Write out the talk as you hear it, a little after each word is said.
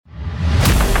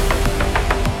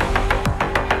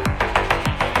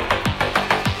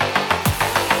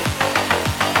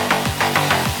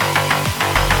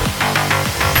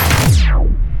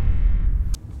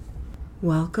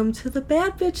Welcome to the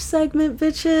Bad Bitch segment,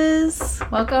 bitches.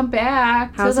 Welcome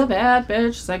back to the Bad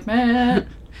Bitch segment.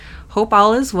 Hope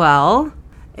all is well.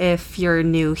 If you're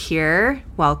new here,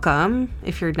 welcome.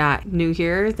 If you're not new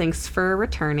here, thanks for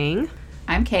returning.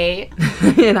 I'm Kate.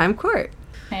 And I'm Court.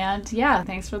 And yeah,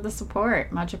 thanks for the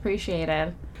support. Much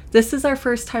appreciated. This is our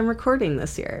first time recording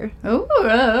this year.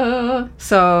 Ooh.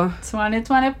 So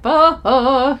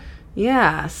 2024.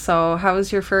 Yeah, so how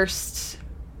was your first,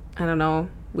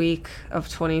 week of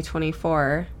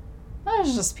 2024? It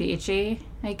was just peachy,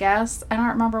 I guess. I don't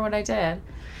remember what I did.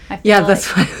 That's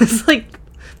why I was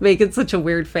making such a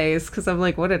weird face, because I'm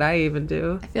like, what did I even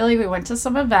do? I feel like we went to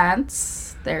some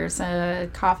events. There's a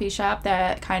coffee shop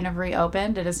that kind of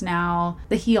reopened. It is now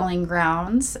the Healing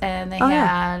Grounds, and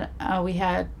we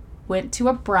went to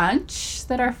a brunch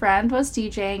that our friend was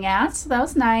DJing at, so that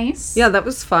was nice. Yeah, that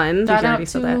was fun. Shout out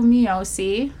to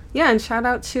Miyosi. Yeah, and shout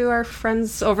out to our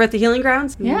friends over at the Healing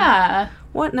Grounds. Yeah.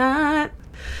 Whatnot.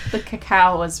 The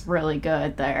cacao was really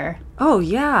good there. Oh,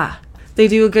 yeah. They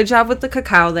do a good job with the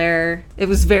cacao there. It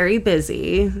was very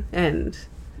busy, and,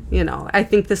 I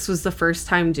think this was the first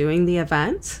time doing the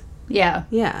event. Yeah.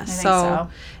 Yeah, so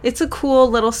it's a cool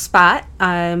little spot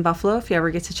in Buffalo if you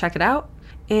ever get to check it out.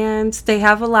 And they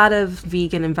have a lot of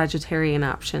vegan and vegetarian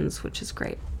options, which is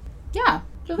great. Yeah,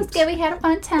 it was good. We had a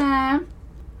fun time.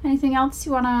 Anything else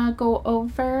you want to go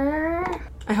over?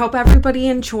 I hope everybody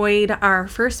enjoyed our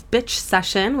first bitch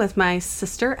session with my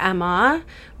sister Emma.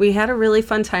 We had a really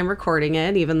fun time recording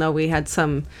it, even though we had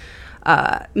some,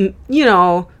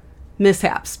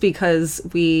 mishaps because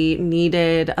we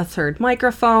needed a third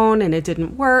microphone and it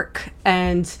didn't work.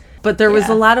 But there was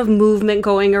a lot of movement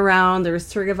going around. There was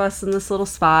 3 of us in this little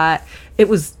spot. It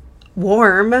was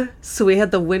warm, so we had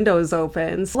the windows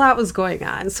open. So a lot was going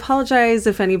on. So apologize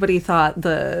if anybody thought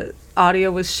the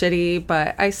audio was shitty,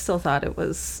 but I still thought it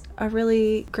was a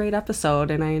really great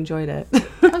episode, and I enjoyed it.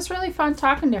 It was really fun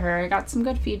talking to her. I got some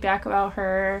good feedback about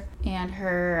her and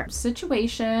her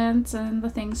situations and the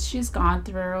things she's gone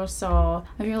through. So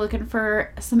if you're looking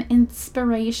for some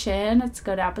inspiration, it's a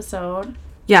good episode.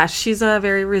 Yeah, she's a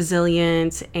very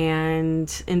resilient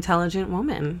and intelligent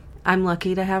woman. I'm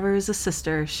lucky to have her as a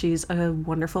sister. She's a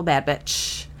wonderful bad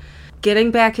bitch.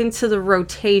 Getting back into the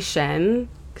rotation,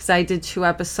 because I did 2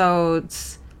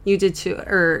 episodes, you did 2,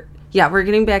 we're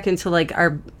getting back into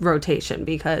our rotation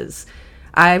because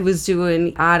I was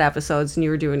doing odd episodes and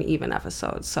you were doing even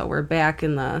episodes. So we're back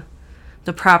in the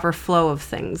proper flow of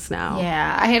things now.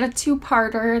 Yeah, I had a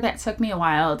 2-parter that took me a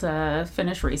while to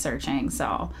finish researching,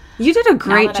 so... You did a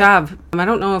great job. I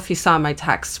don't know if you saw my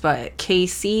text, but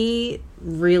Casey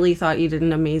really thought you did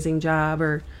an amazing job,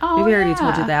 or maybe I already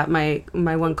told you that, my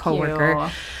one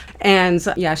coworker. And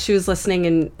yeah, she was listening,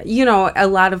 and a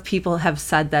lot of people have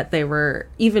said that they were,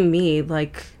 even me,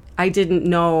 I didn't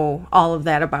know all of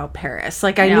that about Paris.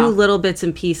 I knew little bits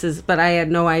and pieces, but I had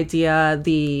no idea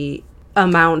the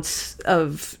amount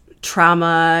of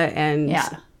trauma and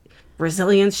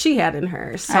resilience she had in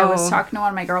her. So I was talking to one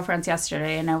of my girlfriends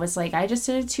yesterday, and I was like, I just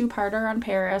did a 2-parter on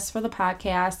Paris for the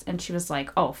podcast, and she was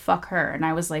like, oh, fuck her. And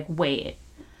I was like, wait.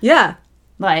 Yeah.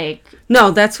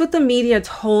 No, that's what the media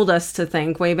told us to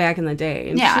think way back in the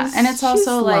day. And and it's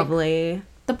also lovely.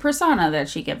 The persona that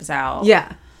she gives out.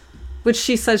 Yeah. Which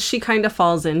she says she kind of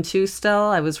falls into still.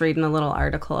 I was reading a little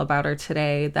article about her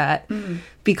today that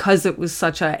because it was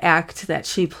such an act that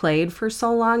she played for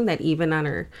so long, that even on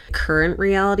her current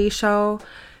reality show,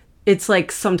 it's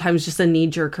sometimes just a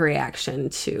knee-jerk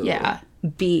reaction to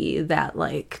be that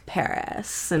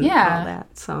Paris and all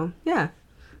that. So, yeah.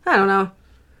 I don't know.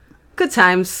 Good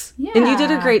times. Yeah. And you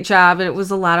did a great job, and it was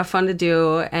a lot of fun to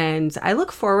do, and I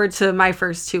look forward to my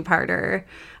first 2-parter.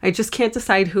 I just can't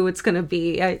decide who it's going to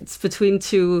be. It's between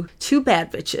two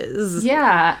bad bitches.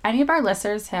 Yeah. Any of our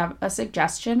listeners have a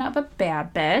suggestion of a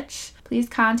bad bitch, please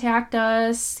contact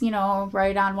us,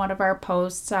 write on one of our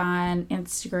posts on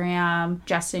Instagram,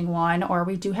 suggesting one, or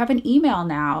we do have an email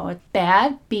now. It's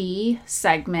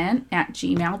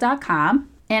badbsegment@gmail.com.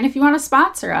 And if you want to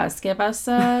sponsor us, give us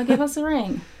a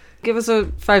ring. Give us a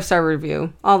 5-star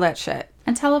review. All that shit.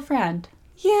 And tell a friend.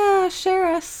 Yeah, share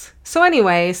us. So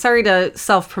anyway, sorry to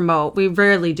self-promote. We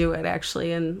rarely do it,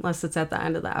 actually, unless it's at the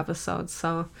end of the episode.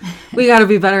 So we got to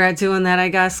be better at doing that, I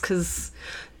guess, because,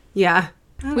 I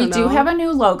don't know. Do have a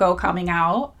new logo coming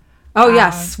out. Oh,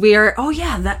 yes. We are. Oh,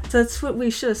 yeah, that's what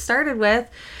we should have started with.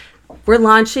 We're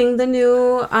launching the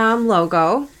new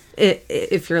logo.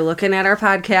 If you're looking at our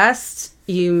podcast,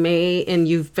 you may, and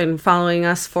you've been following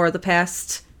us for the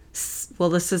past... well,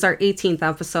 this is our 18th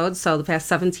episode, so the past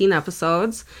 17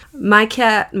 episodes. My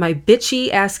cat, my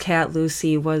bitchy ass cat,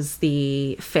 Lucy, was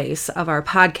the face of our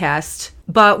podcast.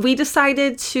 But we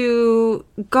decided to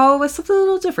go with something a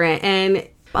little different. And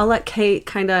I'll let Kate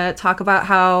kind of talk about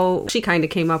how she kind of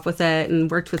came up with it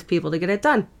and worked with people to get it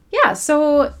done. Yeah,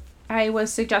 so I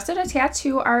was suggested a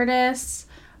tattoo artist,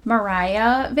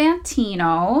 Mariah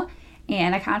Vantino,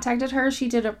 and I contacted her. She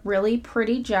did a really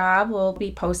pretty job. We'll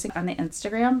be posting on the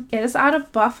Instagram. It is out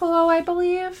of Buffalo, I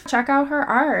believe. Check out her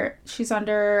art. She's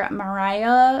under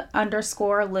Mariah_Lou,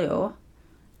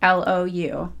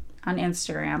 Lou, on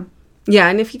Instagram. Yeah,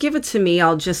 and if you give it to me,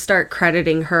 I'll just start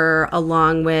crediting her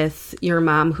along with your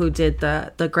mom who did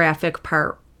the graphic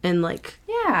part and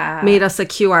made us a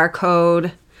QR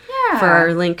code for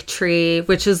our link tree,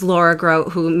 which is Laura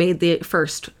Grote, who made the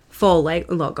first full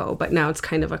logo, but now it's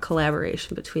kind of a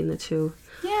collaboration between the two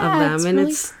of them. It's and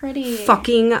really it's pretty.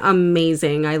 Fucking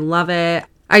amazing. I love it.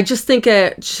 I just think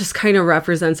it just kind of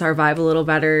represents our vibe a little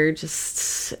better.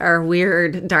 Just our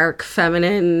weird, dark,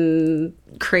 feminine,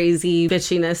 crazy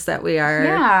bitchiness that we are.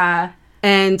 Yeah.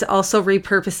 And also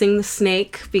repurposing the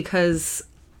snake because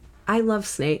I love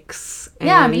snakes.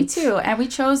 Yeah, me too. And we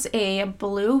chose a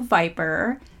blue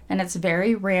viper, and it's a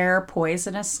very rare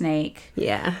poisonous snake.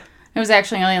 Yeah. It was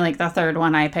actually only the third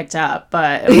one I picked up,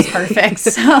 but it was perfect.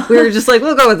 So we were just like,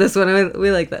 we'll go with this one.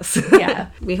 We like this. Yeah.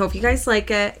 We hope you guys like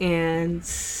it, and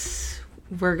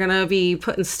we're going to be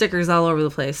putting stickers all over the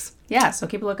place. Yeah, so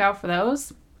keep a lookout for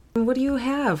those. What do you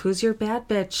have? Who's your bad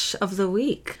bitch of the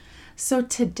week? So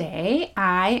today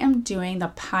I am doing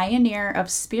the pioneer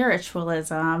of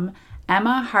spiritualism,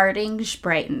 Emma Hardinge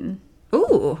Britten.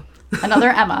 Ooh.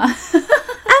 Another Emma. Emma!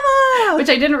 Which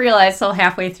I didn't realize till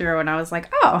halfway through, and I was like,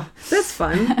 oh. That's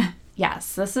fun.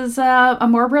 Yes, this is a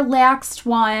more relaxed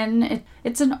one.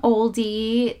 It's an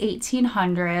oldie,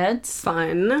 1800s.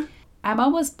 Fun. Emma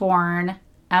was born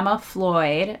Emma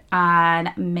Floyd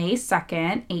on May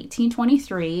 2nd,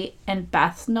 1823, in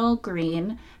Bethnal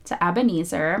Green to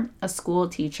Ebenezer, a school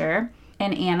teacher,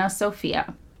 and Anna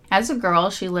Sophia. As a girl,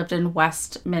 she lived in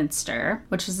Westminster,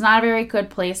 which was not a very good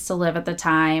place to live at the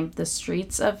time. The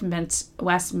streets of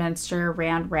Westminster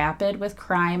ran rapid with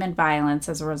crime and violence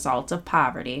as a result of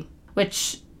poverty,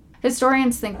 which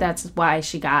historians think that's why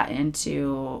she got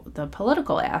into the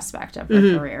political aspect of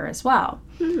her career as well.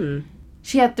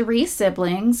 She had 3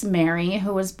 siblings: Mary,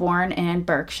 who was born in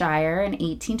Berkshire in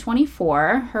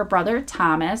 1824. Her brother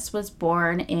Thomas was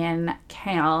born in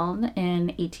Calne in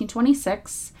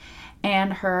 1826.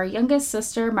 And her youngest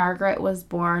sister, Margaret, was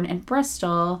born in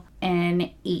Bristol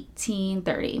in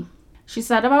 1830. She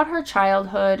said about her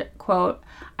childhood, quote,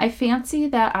 "I fancy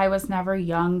that I was never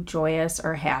young, joyous,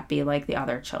 or happy like the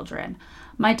other children.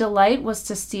 My delight was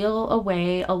to steal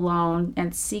away alone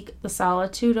and seek the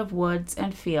solitude of woods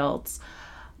and fields,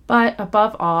 but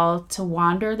above all, to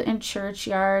wander in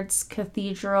churchyards,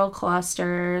 cathedral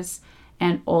clusters,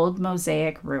 and old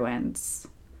mosaic ruins."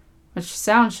 Which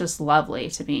sounds just lovely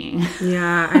to me.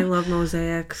 Yeah, I love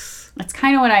mosaics. That's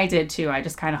kind of what I did, too. I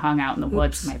just kind of hung out in the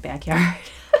woods in my backyard.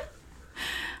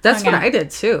 That's what I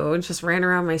did, too. Just ran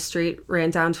around my street, ran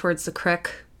down towards the creek.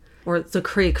 Or the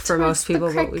creek for most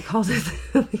people, but we called it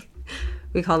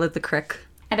the creek.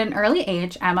 At an early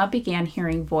age, Emma began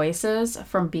hearing voices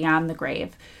from beyond the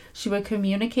grave. She would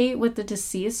communicate with the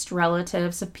deceased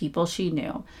relatives of people she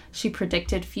knew. She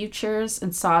predicted futures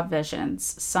and saw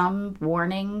visions, some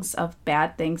warnings of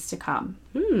bad things to come.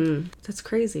 That's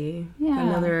crazy.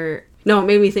 Yeah. It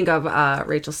made me think of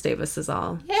Rachel Stavis is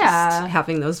all. Yeah. Just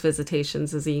having those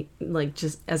visitations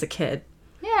just as a kid.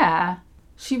 Yeah.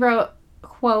 She wrote,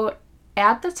 quote,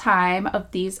 "At the time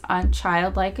of these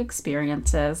unchildlike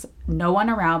experiences, no one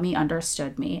around me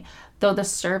understood me, though the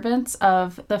servants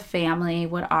of the family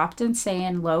would often say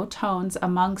in low tones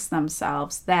amongst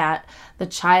themselves that the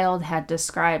child had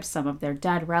described some of their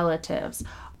dead relatives.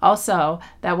 Also,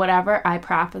 that whatever I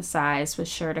prophesied was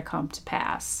sure to come to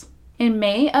pass." In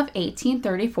May of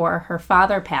 1834, her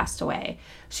father passed away.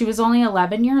 She was only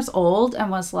 11 years old and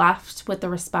was left with the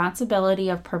responsibility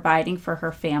of providing for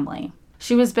her family.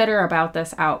 She was bitter about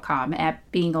this outcome at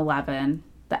being 11,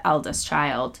 the eldest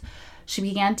child. She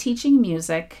began teaching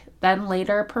music, then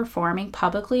later performing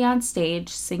publicly on stage,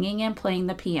 singing and playing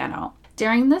the piano.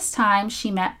 During this time, she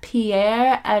met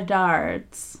Pierre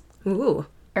Erards. Ooh.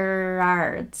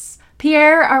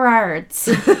 Pierre Erards,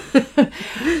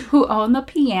 who owned the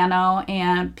piano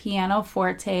and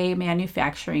pianoforte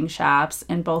manufacturing shops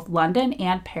in both London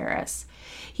and Paris.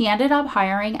 He ended up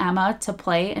hiring Emma to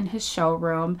play in his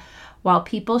showroom while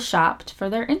people shopped for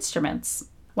their instruments.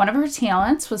 One of her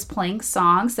talents was playing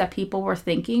songs that people were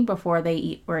thinking before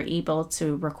they were able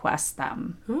to request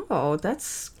them. Oh,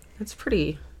 that's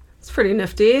pretty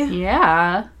nifty.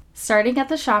 Yeah. Starting at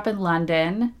the shop in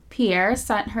London, Pierre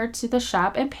sent her to the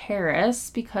shop in Paris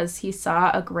because he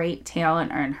saw a great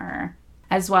talent in her,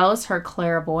 as well as her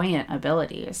clairvoyant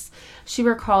abilities. She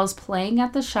recalls playing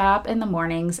at the shop in the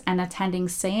mornings and attending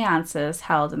seances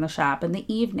held in the shop in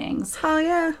the evenings. Hell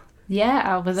yeah.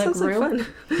 Yeah, with a group. Sounds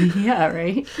like fun. Yeah,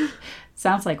 right?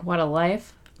 Sounds like what a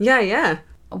life. Yeah.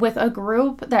 With a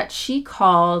group that she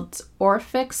called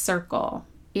Orphic Circle.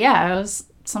 Yeah, it was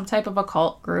some type of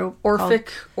occult group.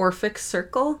 Orphic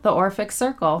Circle? The Orphic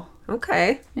Circle.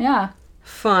 Okay. Yeah.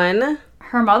 Fun.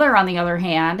 Her mother, on the other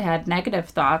hand, had negative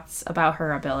thoughts about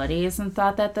her abilities and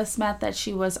thought that this meant that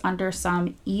she was under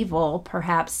some evil,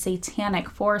 perhaps satanic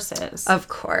forces. Of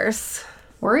course.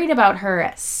 Worried about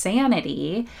her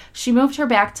sanity, she moved her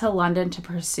back to London to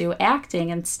pursue acting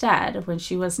instead when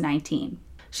she was 19.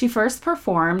 She first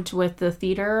performed with the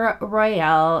Theatre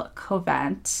Royal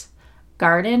Covent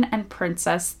Garden and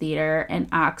Princess Theatre in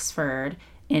Oxford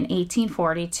in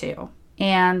 1842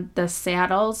 and the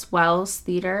Saddles Wells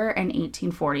Theatre in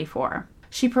 1844.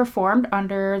 She performed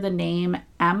under the name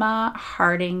Emma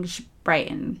Hardinge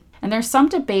Britten. And there's some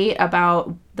debate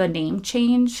about the name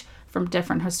change from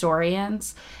different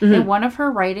historians. Mm-hmm. In one of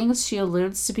her writings, she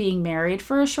alludes to being married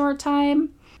for a short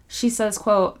time. She says,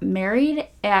 quote, "Married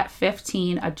at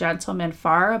 15, a gentleman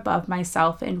far above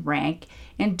myself in rank,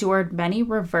 endured many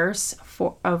reverse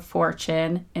of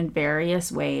fortune in various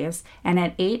ways, and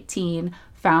at 18,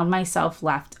 found myself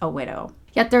left a widow."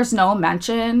 Yet there's no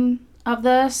mention of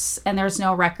this, and there's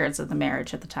no records of the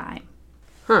marriage at the time.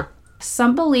 Huh.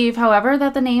 Some believe, however,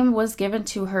 that the name was given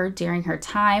to her during her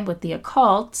time with the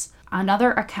occult.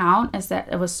 Another account is that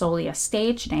it was solely a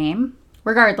stage name.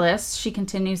 Regardless, she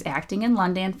continues acting in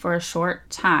London for a short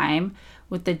time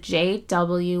with the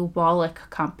J.W. Wallach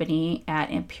Company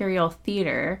at Imperial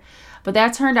Theatre, but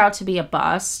that turned out to be a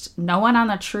bust. No one on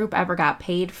the troupe ever got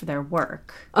paid for their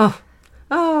work. Oh,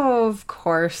 of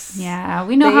course. Yeah,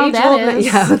 we know how that is.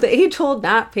 Yeah, the age-old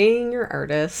not paying your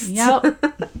artists. Yep.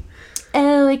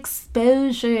 Oh,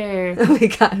 exposure. Oh my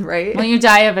God, right? Well, you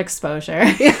die of exposure.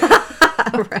 Yeah,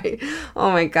 right.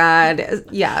 Oh my God.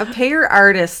 Yeah, pay your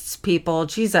artists, people.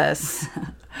 Jesus.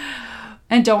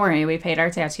 And don't worry, we paid our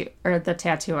the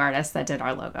tattoo artist that did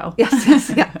our logo. Yes,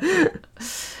 yeah.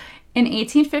 In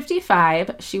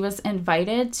 1855, she was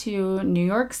invited to New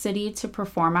York City to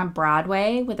perform on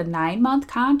Broadway with a 9-month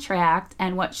contract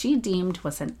and what she deemed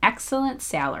was an excellent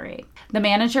salary. The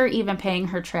manager even paying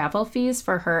her travel fees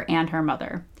for her and her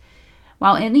mother.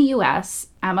 While in the U.S.,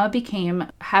 Emma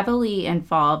became heavily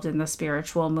involved in the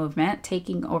spiritual movement,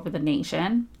 taking over the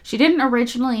nation. She didn't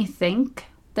originally think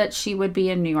that she would be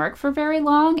in New York for very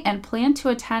long and planned to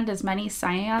attend as many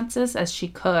seances as she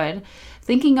could,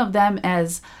 thinking of them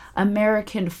as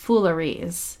American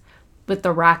fooleries with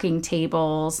the rocking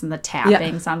tables and the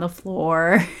tappings on the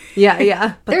floor.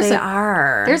 Yeah. But they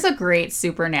are. There's a great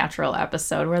Supernatural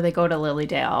episode where they go to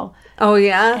Lilydale. Oh,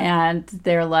 yeah? And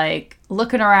they're like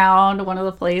looking around one of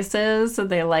the places and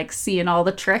they like seeing all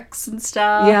the tricks and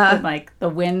stuff. Yeah. And like the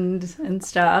wind and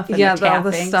stuff. And yeah, the all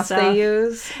the stuff they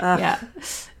use. Ugh. Yeah.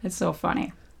 It's so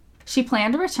funny. She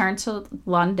planned to return to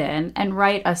London and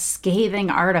write a scathing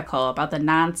article about the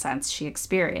nonsense she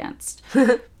experienced.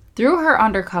 Through her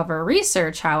undercover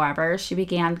research, however, she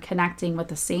began connecting with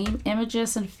the same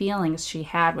images and feelings she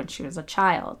had when she was a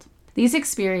child. These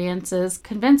experiences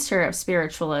convinced her of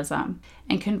spiritualism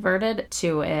and converted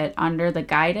to it under the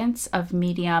guidance of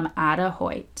medium Ada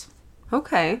Hoyt.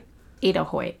 Okay. Ada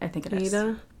Hoyt, I think it is.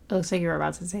 Ada? It looks like you were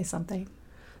about to say something.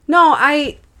 No,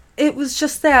 it was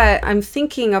just that I'm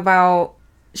thinking about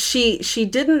she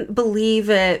didn't believe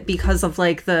it because of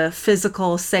like the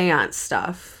physical seance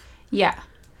stuff. Yeah.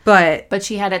 But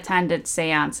she had attended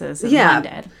seances in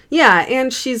London. Yeah,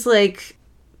 and she's like,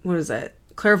 what is it?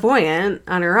 Clairvoyant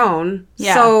on her own.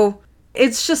 Yeah. So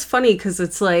it's just funny because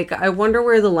it's like, I wonder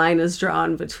where the line is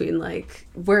drawn between like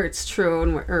where it's true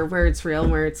and where it's real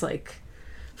and where it's like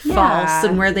false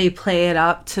and where they play it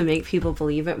up to make people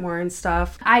believe it more and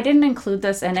stuff. I didn't include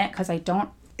this in it because I don't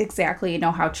exactly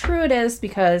know how true it is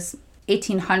because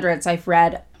 1800s I've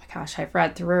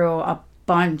read through a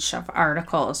bunch of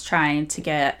articles trying to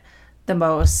get the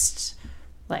most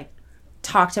like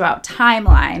talked about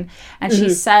timeline, and she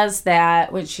says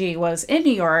that when she was in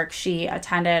New York she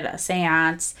attended a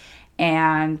seance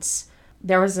and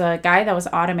there was a guy that was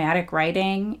automatic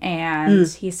writing and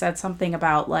he said something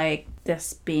about like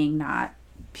this being not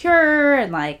pure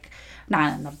and like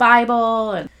not in the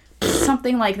Bible and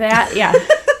something like that. Yeah.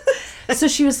 So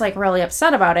she was like really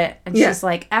upset about it. And she's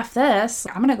like, F this.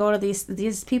 I'm going to go to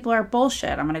these people are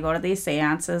bullshit. I'm going to go to these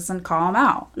seances and call them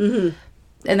out. Mm-hmm.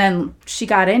 And then she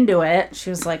got into it. She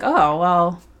was like, oh,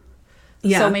 well.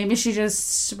 Yeah. So maybe she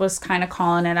just was kind of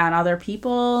calling it on other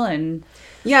people. And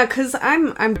yeah, because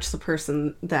I'm just the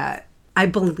person that I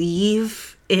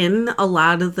believe in a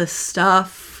lot of this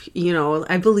stuff. You know,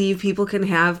 I believe people can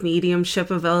have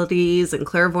mediumship abilities and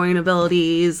clairvoyant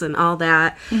abilities and all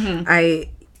that. Mm-hmm. I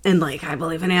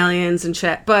believe in aliens and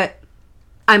shit, but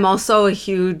I'm also a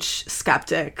huge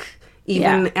skeptic.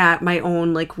 Even at my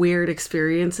own, like, weird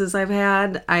experiences I've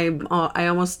had, I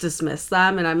almost dismiss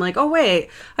them. And I'm like, oh, wait,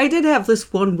 I did have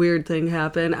this one weird thing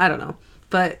happen. I don't know.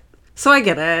 But, so I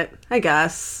get it, I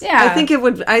guess. Yeah. I think it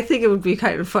would be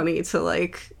kind of funny to,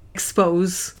 like,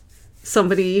 expose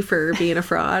somebody for being a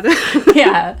fraud.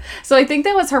 Yeah. So I think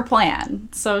that was her plan.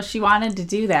 So she wanted to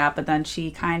do that, but then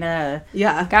she kind of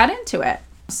got into it.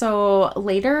 So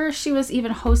later, she was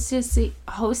even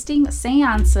hosting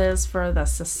seances for the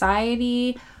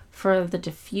Society for the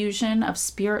Diffusion of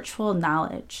Spiritual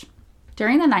Knowledge.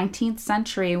 During the 19th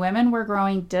century, women were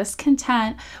growing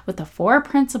discontent with the 4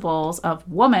 principles of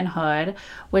womanhood,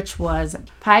 which was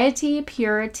piety,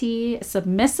 purity,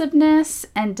 submissiveness,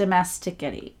 and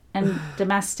domesticity.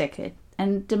 Domesticity.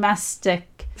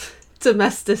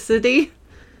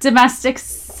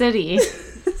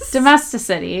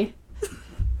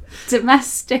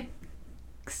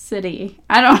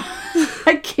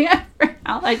 I can't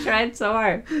pronounce. I tried so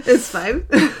hard. It's fine.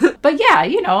 But yeah,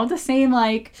 you know, the same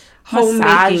like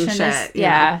homemaking shit.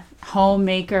 Yeah.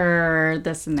 Homemaker,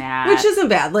 this and that. Which isn't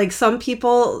bad. Like, some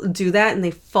people do that and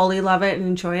they fully love it and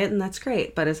enjoy it, and that's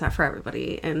great. But it's not for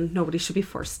everybody, and nobody should be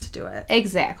forced to do it.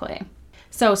 Exactly.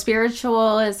 So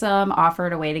spiritualism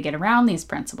offered a way to get around these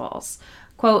principles.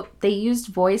 Quote, they used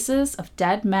voices of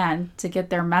dead men to get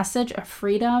their message of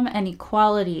freedom and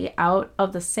equality out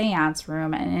of the seance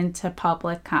room and into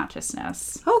public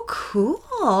consciousness. Oh, cool.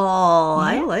 Yeah.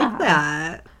 I like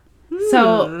that.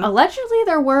 So, allegedly,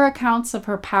 there were accounts of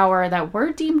her power that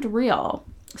were deemed real.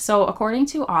 So, according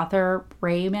to author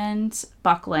Raymond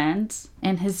Buckland,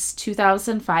 in his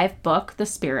 2005 book, The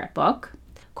Spirit Book,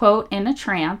 quote, in a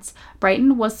trance,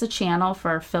 Britten was the channel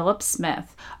for Philip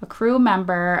Smith, a crew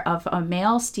member of a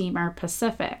mail steamer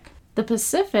Pacific. The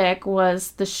Pacific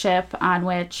was the ship on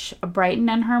which Britten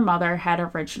and her mother had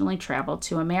originally traveled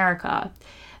to America.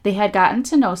 They had gotten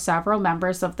to know several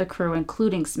members of the crew,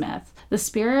 including Smith. The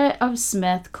spirit of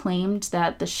Smith claimed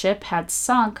that the ship had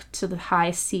sunk to the high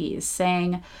seas,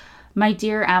 saying, my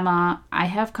dear Emma, I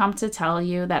have come to tell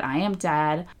you that I am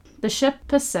dead. The ship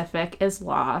Pacific is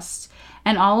lost,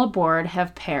 and all aboard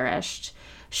have perished.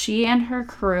 She and her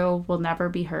crew will never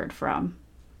be heard from.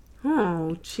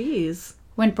 Oh, jeez.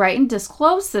 When Britten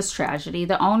disclosed this tragedy,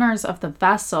 the owners of the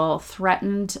vessel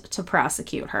threatened to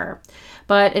prosecute her.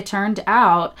 But it turned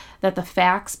out that the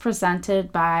facts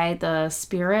presented by the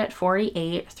Spirit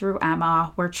 48 through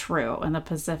Emma were true, and the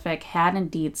Pacific had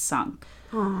indeed sunk.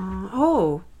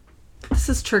 Oh, this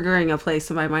is triggering a place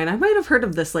in my mind. I might have heard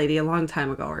of this lady a long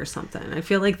time ago or something. I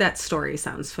feel like that story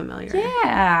sounds familiar.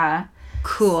 Yeah.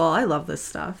 Cool. I love this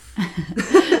stuff.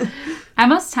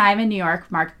 Emma's time in New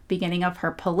York marked the beginning of her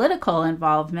political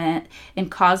involvement in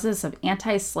causes of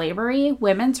anti-slavery,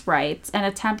 women's rights, and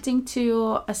attempting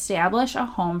to establish a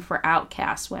home for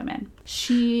outcast women.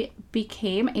 She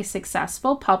became a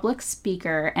successful public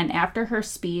speaker, and after her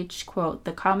speech, quote,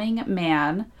 the coming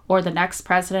man, or the next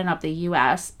president of the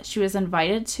U.S., she was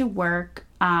invited to work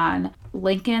on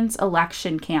Lincoln's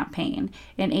election campaign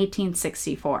in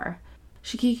 1864.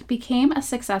 She became a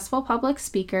successful public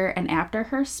speaker, and after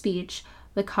her speech,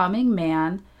 the coming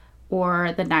man,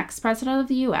 or the next president of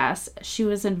the U.S., she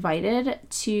was invited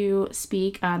to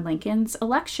speak on Lincoln's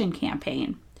election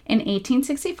campaign. In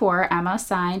 1864, Emma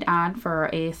signed on for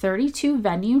a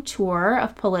 32-venue tour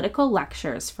of political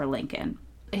lectures for Lincoln.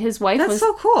 His wife That's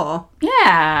so cool.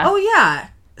 Yeah. Oh, yeah.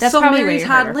 That's so probably Mary where you heard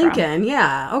Todd her Lincoln. from.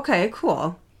 Yeah. Okay,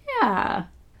 cool. Yeah.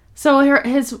 So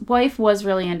his wife was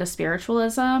really into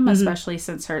spiritualism, especially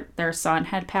since their son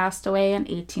had passed away in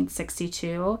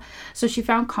 1862. So she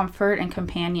found comfort and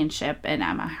companionship in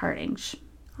Emma Hardinge.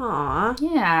 Aww.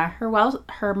 Yeah.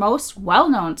 Her most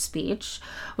well-known speech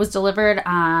was delivered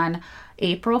on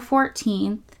April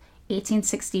 14th,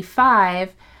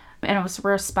 1865, and it was a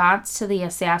response to the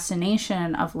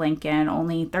assassination of Lincoln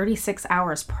only 36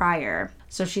 hours prior.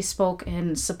 So she spoke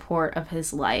in support of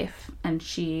his life, and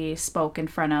she spoke in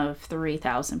front of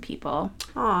 3,000 people.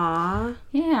 Aww.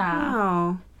 Yeah.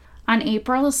 Wow. On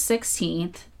April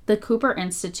 16th, the Cooper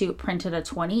Institute printed a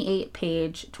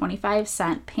 28-page,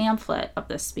 25-cent pamphlet of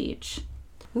this speech.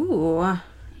 Ooh.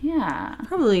 Yeah.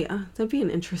 Probably, that'd be an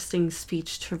interesting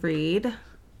speech to read.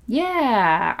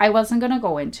 Yeah. I wasn't going to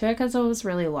go into it because it was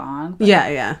really long.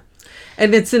 Yeah.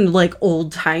 And it's in, like,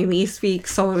 old-timey speak,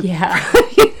 so yeah.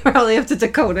 you probably have to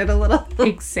decode it a little.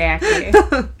 Exactly.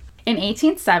 In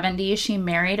 1870, she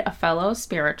married a fellow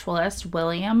spiritualist,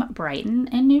 William Britten,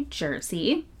 in New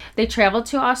Jersey. They traveled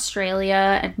to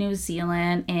Australia and New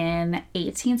Zealand in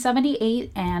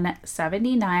 1878 and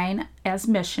 79 as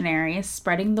missionaries,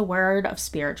 spreading the word of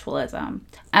spiritualism.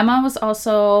 Emma was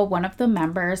also one of the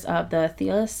members of the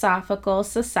Theosophical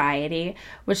Society,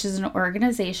 which is an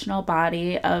organizational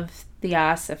body of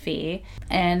theosophy,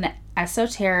 an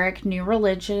esoteric new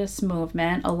religious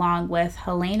movement, along with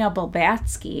Helena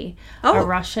Blavatsky, a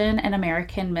Russian and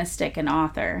American mystic and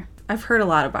author. I've heard a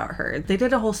lot about her. They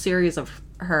did a whole series of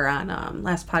her on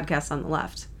last podcast on the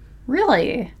left.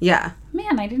 Really? Yeah.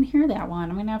 Man, I didn't hear that one.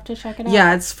 I'm going to have to check it out.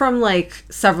 Yeah, it's from like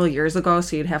several years ago,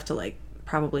 so you'd have to like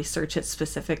probably search it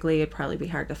specifically. It'd probably be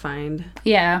hard to find.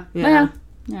 Yeah. Well,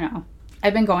 you know.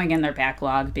 I've been going in their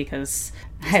backlog because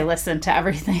I listen to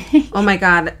everything. Oh my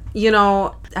God. You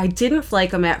know, I didn't like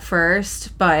them at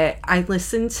first, but I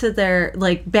listened to their,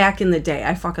 like, back in the day.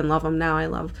 I fucking love them now. I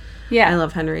love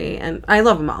Henry, and I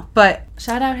love them all. But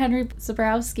shout out Henry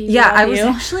Zabrowski. Yeah, I was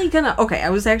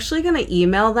actually gonna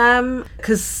email them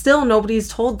because still nobody's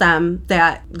told them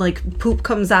that, like, poop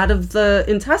comes out of the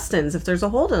intestines if there's a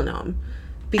hole in them.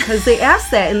 Because they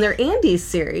asked that in their Andes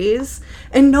series,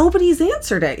 and nobody's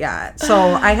answered it yet. So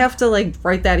I have to, like,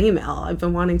 write that email. I've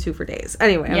been wanting to for days.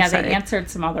 Anyway, I'm sorry. They answered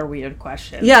some other weird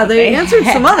questions. Yeah, they answered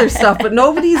some other stuff, but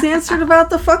nobody's answered about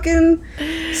the fucking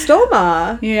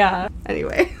stoma. Yeah.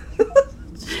 Anyway.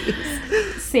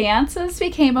 Seances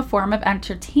became a form of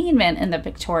entertainment in the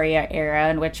Victoria era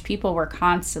in which people were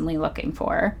constantly looking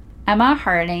for. Emma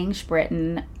Hardinge,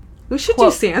 Britten... We should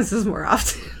do seances more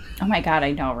often. Oh my God,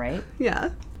 I know, right?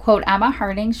 Yeah. Quote, Emma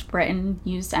Hardinge, Britten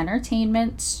used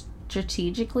entertainment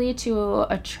strategically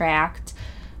to attract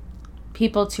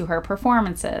people to her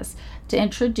performances, to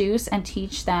introduce and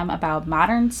teach them about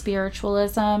modern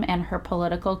spiritualism and her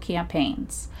political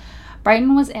campaigns.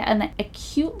 Britten was an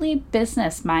acutely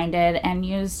business-minded and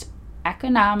used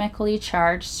economically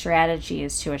charged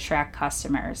strategies to attract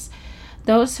customers.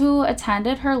 Those who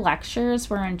attended her lectures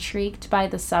were intrigued by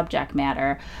the subject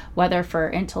matter, whether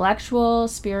for intellectual,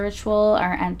 spiritual,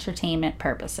 or entertainment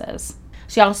purposes.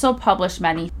 She also published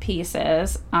many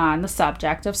pieces on the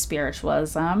subject of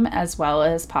spiritualism as well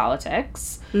as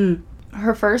politics.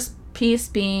 Her first piece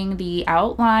being the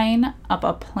outline of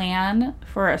a plan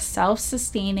for a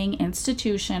self-sustaining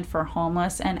institution for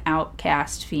homeless and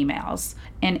outcast females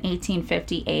in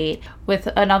 1858 with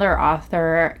another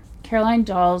author, Caroline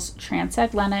Dole's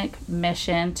transatlantic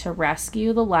mission to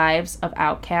rescue the lives of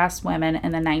outcast women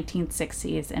in the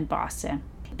 1960s in Boston.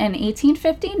 In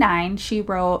 1859, she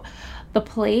wrote The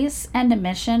Place and the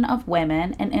Mission of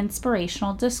Women, an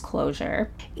Inspirational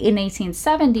Disclosure. In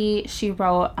 1870, she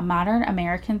wrote A Modern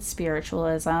American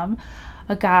Spiritualism,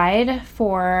 a guide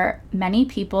for many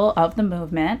people of the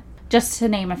movement. Just to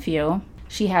name a few,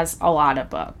 she has a lot of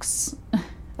books.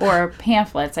 Or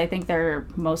pamphlets. I think they're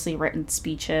mostly written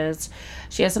speeches.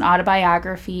 She has an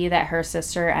autobiography that her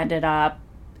sister ended up,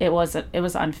 it was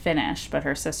unfinished, but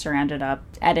her sister ended up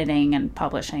editing and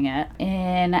publishing it.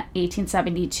 In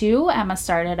 1872, Emma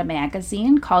started a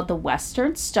magazine called The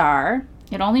Western Star.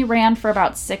 It only ran for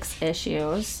about 6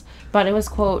 issues, but it was,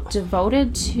 quote,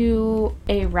 devoted to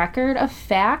a record of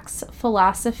facts,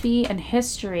 philosophy, and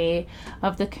history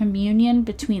of the communion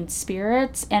between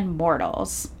spirits and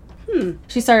mortals.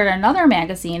 She started another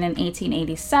magazine in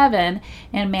 1887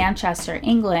 in Manchester,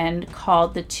 England,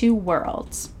 called The Two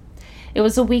Worlds. It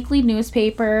was a weekly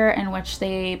newspaper in which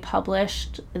they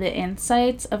published the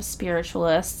insights of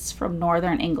spiritualists from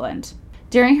Northern England.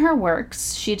 During her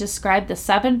works, she described the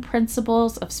 7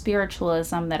 principles of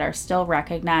spiritualism that are still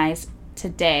recognized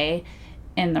today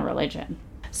in the religion.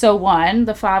 So 1,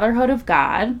 the fatherhood of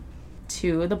God.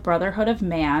 2, the brotherhood of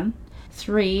man.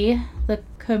 3, the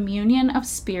communion of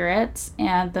spirits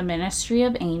and the ministry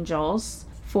of angels.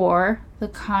 4, the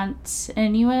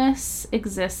continuous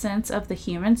existence of the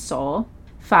human soul.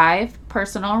 5,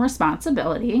 personal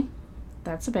responsibility.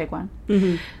 That's a big one.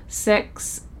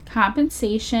 6,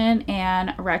 compensation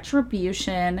and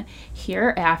retribution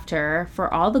hereafter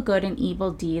for all the good and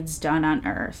evil deeds done on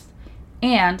earth.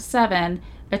 And 7,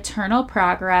 eternal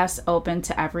progress open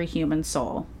to every human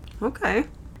soul. Okay.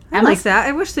 I like that.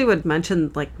 I wish they would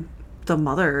mention, like, the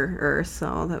Mother Earth,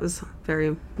 so that was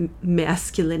very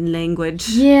masculine language.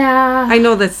 Yeah. I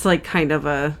know that's, like, kind of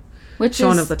a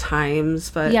showing of the times,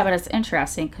 but... Yeah, but it's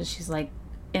interesting because she's, like,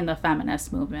 in the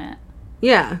feminist movement.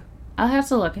 Yeah. I'll have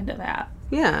to look into that.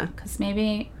 Yeah. Because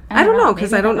maybe... I don't know,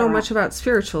 because I don't know much about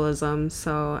spiritualism.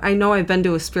 So I know I've been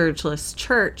to a spiritualist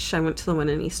church. I went to the one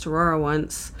in East Aurora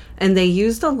once. And they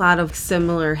used a lot of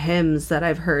similar hymns that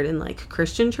I've heard in, like,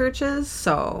 Christian churches.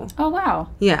 So... Oh, wow.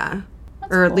 Yeah.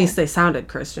 That's or at cool. least they sounded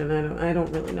Christian. I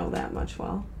don't really know that much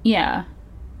well. Yeah.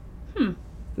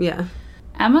 Yeah.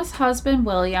 Emma's husband,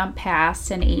 William,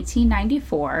 passed in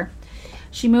 1894.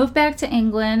 She moved back to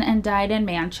England and died in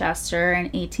Manchester in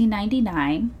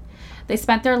 1899. They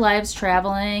spent their lives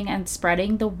traveling and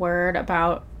spreading the word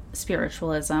about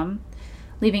spiritualism,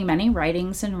 leaving many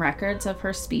writings and records of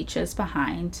her speeches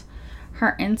behind.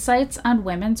 Her insights on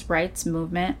women's rights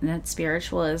movement and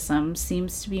spiritualism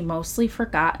seems to be mostly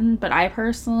forgotten, but I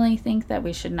personally think that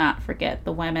we should not forget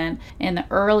the women in the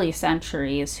early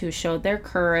centuries who showed their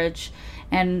courage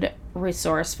and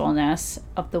resourcefulness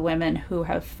of the women who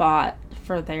have fought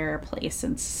for their place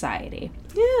in society.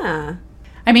 Yeah.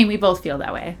 I mean, we both feel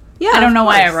that way. Yeah, I don't know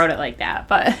why I course. wrote it like that,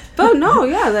 but... But no,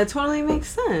 yeah, that totally makes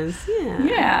sense. Yeah.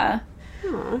 Yeah.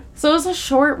 Aw. So it was a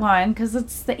short one because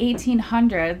it's the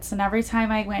 1800s, and every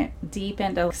time I went deep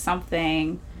into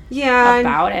something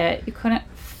about it, you couldn't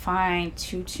find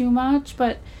too much,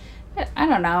 but I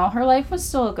don't know. Her life was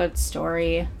still a good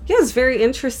story. Yeah, it's very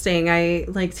interesting. I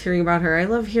liked hearing about her. I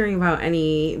love hearing about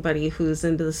anybody who's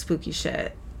into the spooky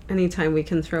shit. Anytime we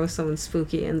can throw someone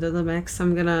spooky into the mix,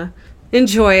 I'm gonna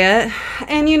enjoy it.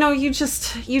 And you know, you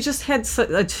just had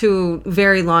 2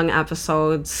 very long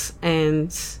episodes,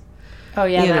 and Oh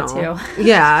yeah, that too.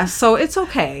 Yeah, so it's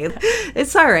okay.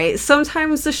 It's all right.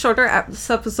 Sometimes the shorter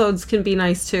episodes can be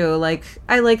nice too. Like,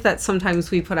 I like that sometimes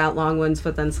we put out long ones,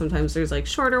 but then sometimes there's like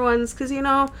shorter ones because, you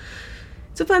know, it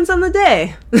depends on the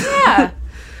day. Yeah.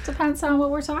 Depends on what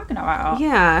we're talking about.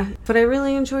 Yeah, but I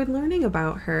really enjoyed learning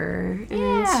about her.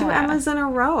 And 2 Emmas in a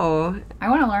row. I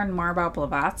want to learn more about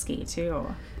Blavatsky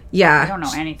too. Yeah. I don't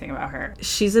know anything about her.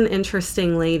 She's an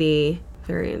interesting lady.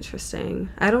 Very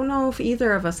interesting. I don't know if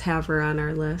either of us have her on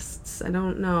our lists. I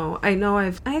don't know. I know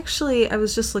I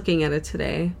was just looking at it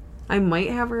today. I might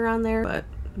have her on there, but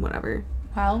whatever.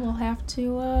 Well, we'll have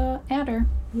to add her.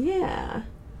 Yeah.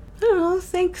 I don't know.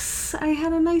 Thanks. I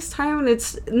had a nice time, and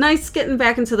it's nice getting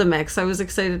back into the mix. I was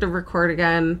excited to record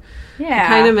again. Yeah. I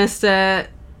kind of missed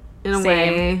it in a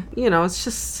way. You know, it's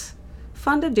just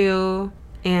fun to do,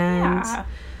 and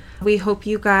we hope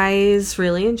you guys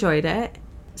really enjoyed it.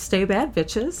 Stay bad,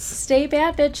 bitches. Stay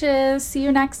bad, bitches. See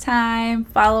you next time.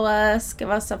 Follow us. Give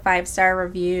us a 5-star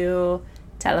review.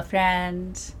 Tell a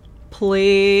friend.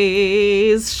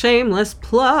 Please. Shameless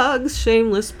plugs.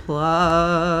 Shameless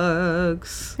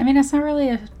plugs. I mean, it's not really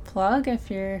a plug if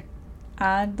you're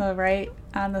on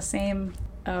the same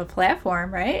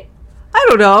platform, right? I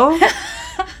don't know.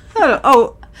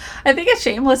 I think a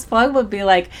shameless plug would be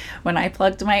like when I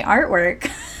plugged my artwork.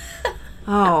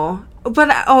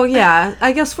 Yeah.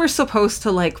 I guess we're supposed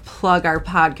to like plug our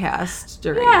podcast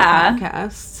during the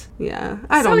podcast. Yeah.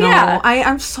 I don't know. Yeah.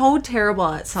 I'm so terrible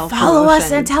at self-promotion. Follow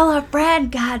us and tell a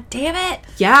friend. God damn it.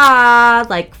 Yeah.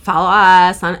 Like follow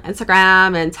us on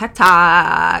Instagram and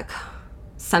TikTok.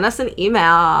 Send us an email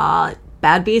at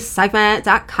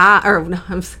badbsegment.com or no,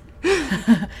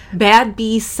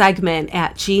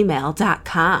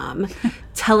 badbsegment@gmail.com.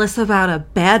 Tell us about a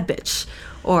bad bitch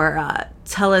or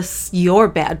tell us your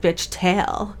bad bitch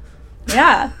tale.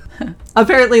 Yeah.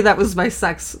 Apparently that was my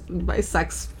sex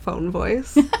phone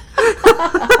voice. All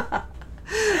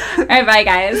right, bye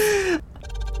guys.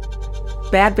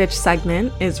 Bad Bitch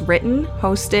Segment is written,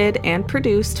 hosted, and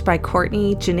produced by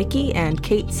Courtney Janicki and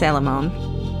Kate Salamone.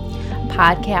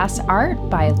 Podcast art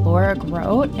by Laura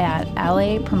Grote at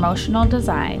LA Promotional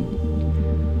Design.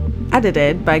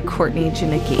 Edited by Courtney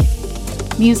Janicki.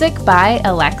 Music by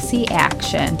Alexi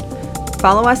Action.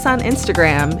 Follow us on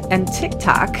Instagram and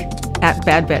TikTok at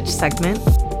Bad Bitch Segment.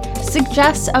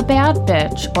 Suggest a bad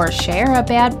bitch or share a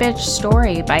bad bitch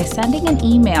story by sending an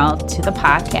email to the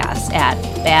podcast at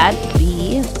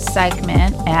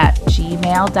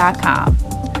badbsegment@gmail.com.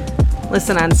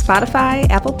 Listen on Spotify,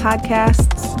 Apple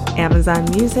Podcasts, Amazon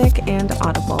Music, and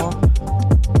Audible.